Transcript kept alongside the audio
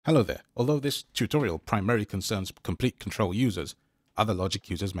Hello there. Although this tutorial primarily concerns complete control users, other Logic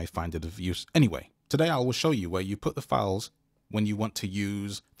users may find it of use anyway. Today I will show you where you put the files when you want to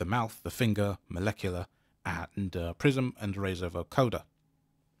use the mouth, the finger, molecular, and Prism and Razor vocoder.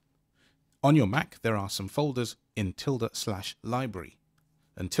 On your Mac there are some folders in tilde/library,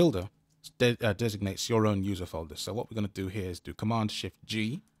 and tilde designates your own user folder. So what we're going to do here is do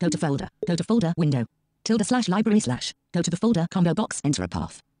Command-Shift-G. Go to folder, window, tilde/library/, go to the folder combo box, enter a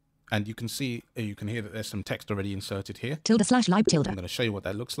path. And you can see, you can hear that there's some text already inserted here. Tilde/lib tilde. I'm going to show you what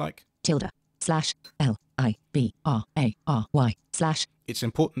that looks like. tilde/library/. It's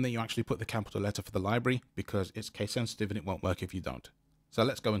important that you actually put the capital letter for the library because it's case sensitive and it won't work if you don't. So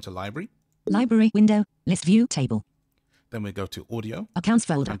let's go into library. Library window, list view table. Then we go to audio. Accounts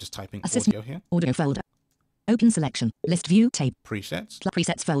folder. I'm just typing Assistant, audio here. Audio folder. Open selection, list view table. Presets.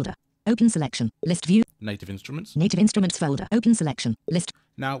 Presets folder. Open selection, list view. Native Instruments. Native Instruments folder. Open selection, list.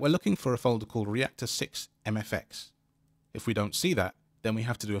 Now we're looking for a folder called Reactor 6 MFX. If we don't see that, then we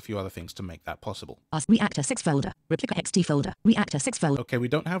have to do a few other things to make that possible. Reactor 6 folder, Replica XT folder, Reactor 6 folder. Okay, we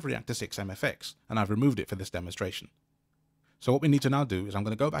don't have Reactor 6 MFX, and I've removed it for this demonstration. So what we need to now do is I'm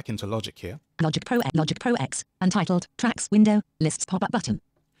going to go back into Logic here. Logic Pro X, Untitled, Tracks window, Lists pop-up button.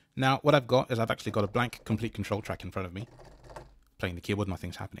 Now what I've got is I've actually got a blank complete control track in front of me. Playing the keyboard,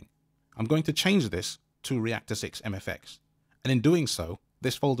 nothing's happening. I'm going to change this to Reactor 6 MFX. And in doing so,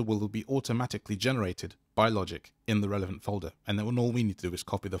 this folder will be automatically generated by Logic in the relevant folder. And then all we need to do is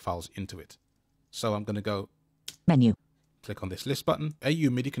copy the files into it. So I'm going to go Menu. Click on this list button. AU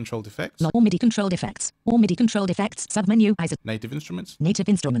MIDI controlled effects. All MIDI controlled effects. All MIDI controlled effects. Submenu. Native Instruments. Native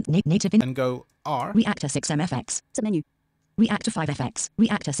Instrument. And go R. Reactor 6 MFX. Submenu. Reactor 5 FX.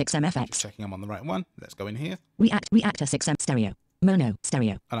 Reactor 6 MFX. Just checking I'm on the right one. Let's go in here. Reactor 6 M stereo. Mono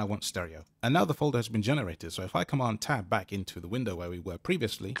stereo. And I want stereo. And now the folder has been generated. So if I Command Tab back into the window where we were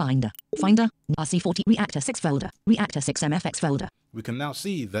previously. Finder. RC40. Reactor 6 folder. Reactor 6 MFX folder. We can now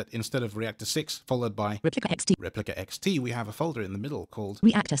see that instead of Reactor 6 followed by Replica XT, we have a folder in the middle called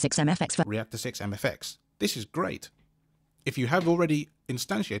Reactor 6 MFX. Reactor 6 MFX. This is great. If you have already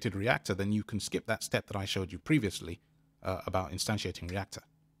instantiated Reactor, then you can skip that step that I showed you previously about instantiating Reactor.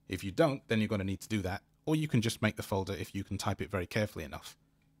 If you don't, then you're going to need to do that, or you can just make the folder if you can type it very carefully enough.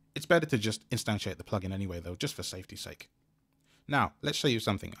 It's better to just instantiate the plugin anyway, though, just for safety's sake. Now, let's show you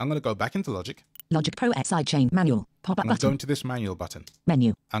something. I'm going to go back into Logic. Logic Pro X sidechain manual. Pop-up button. I'm going to this manual button.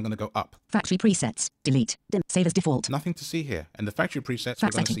 Menu. I'm going to go up. Factory presets. Delete. Save as default. Nothing to see here. And the factory presets, we're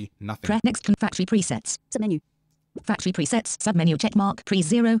going to see nothing. Next, factory presets. Submenu. Factory presets. Submenu checkmark. Pre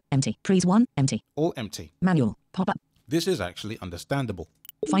 0. Empty. Pre 1. Empty. All empty. Manual. Pop-up. This is actually understandable.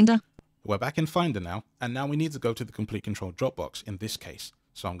 Finder. We're back in Finder now, and now we need to go to the complete control Dropbox in this case.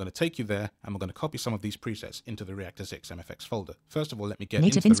 So I'm going to take you there, and we're going to copy some of these presets into the Reactor 6 MFX folder. First of all, let me get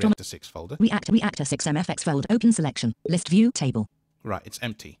into the Reactor 6 folder. Reactor 6 MFX folder. Open selection. List view table. Right, it's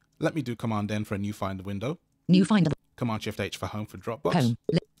empty. Let me do Command N for a new Finder window. New Finder. Command-Shift-H for Home for Dropbox. Home.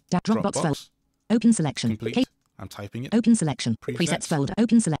 Dropbox folder. Open selection. Complete. I'm typing it. Open selection. Presets folder.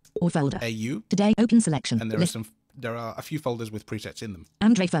 Open select or folder. AU. Today. Open selection. And there are a few folders with presets in them.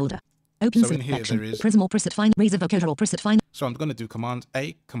 Andre folder. Open so in here there is Prism or preset finder, Razor vocoder or preset finder. So I'm going to do Command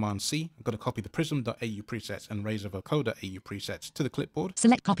A, Command C. I'm going to copy the Prism.au presets and Razor vocoder AU presets to the clipboard.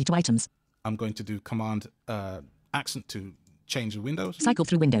 Select copy to items. I'm going to do Command Accent to change the windows. Cycle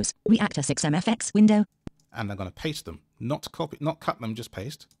through windows. Reactor 6 MFX window. And I'm going to paste them. Not cut them, just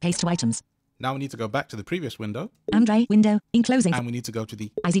paste. Paste to items. Now we need to go back to the previous window. Andre window, enclosing. And we need to go to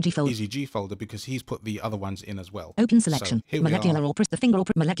the EZG folder because he's put the other ones in as well. Open selection. So molecular or press the finger or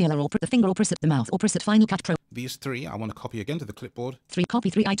molecular or the finger or preset the mouth or preset Final Cut Pro. These three I want to copy again to the clipboard. Copy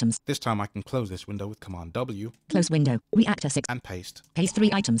 3 items. This time I can close this window with Command W. Close window. Reactor 6. And paste. Paste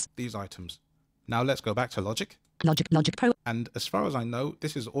 3 items. These items. Now let's go back to Logic. Logic Pro. And as far as I know,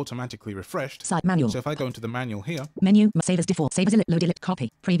 this is automatically refreshed. Side manual. So if I go into the manual here. Menu. Save as default. Save as delete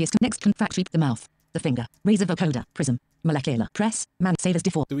copy. Previous. Next. Factory. The mouth. The finger. Razor vocoder. Prism. Molecular. Press. Save as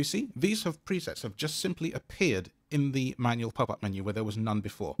default. Do we see? These presets have just simply appeared in the manual pop-up menu where there was none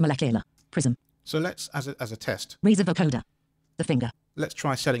before. Molecular. Prism. So let's, as a test. Razor vocoder. The finger. Let's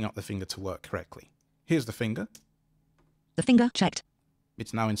try setting up the finger to work correctly. Here's the finger. The finger checked.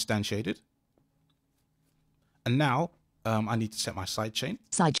 It's now instantiated. And now I need to set my sidechain.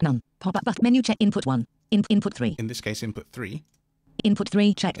 Side none. Pop-up button. Menu check. Input 1. Input 3. In this case, input 3. Input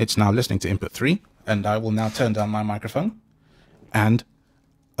 3 checked. It's now listening to input 3. And I will now turn down my microphone. And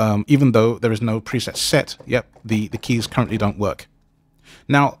even though there is no preset set, the keys currently don't work.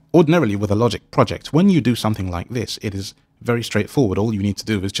 Now, ordinarily with a Logic project, when you do something like this, it is very straightforward. All you need to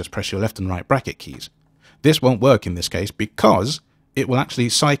do is just press your left and right bracket keys. This won't work in this case because it will actually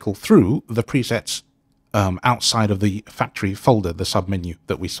cycle through the presets outside of the factory folder, the submenu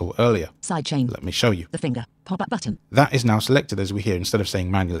that we saw earlier. Sidechain. Let me show you. The finger. Pop-up button. That is now selected as we hear. Instead of saying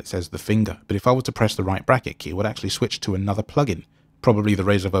manual, it says the finger. But if I were to press the right bracket key, it would actually switch to another plugin, probably the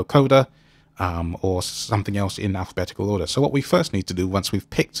Razer vocoder or something else in alphabetical order. So what we first need to do once we've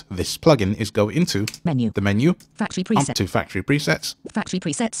picked this plugin is go into Menu. the menu, Factory up preset. to factory presets. Factory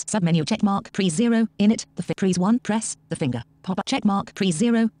presets. Submenu checkmark. Pre 0. Init. The Pres 1. Press. The finger. Pop-up checkmark. Pre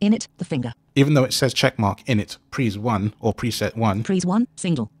 0. Init. The finger. Even though it says checkmark in it, Pres 1 or preset 1. Pres 1.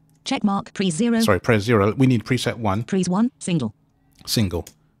 Single. Checkmark. Pre 0. Sorry, Pres 0. We need preset 1. Pres 1. Single. Single.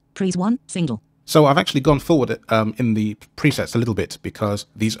 Pres 1. Single. So I've actually gone forward in the presets a little bit because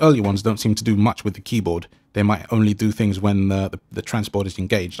these early ones don't seem to do much with the keyboard. They might only do things when the transport is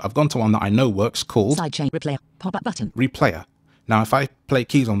engaged. I've gone to one that I know works called Sidechain. Replayer. Pop-up button. Replayer. Now, if I play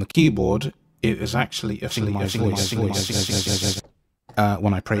keys on the keyboard, it is actually affecting my voice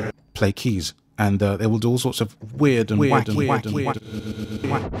when I play keys. And they will do all sorts of weird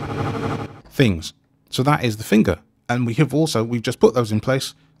things. So that is the finger. And we've just put those in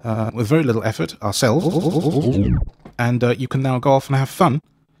place with very little effort ourselves. And you can now go off and have fun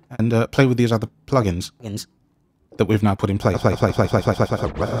and play with these other plugins that we've now put in place.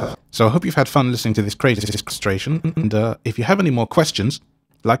 So I hope you've had fun listening to this crazy demonstration. And if you have any more questions,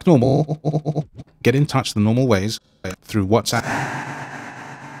 like normal, get in touch the normal ways through WhatsApp,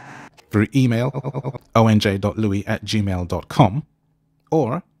 through email, onj.louis@gmail.com,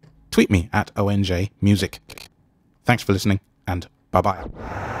 or tweet me at onjmusic. Thanks for listening, and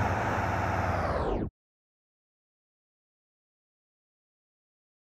bye-bye.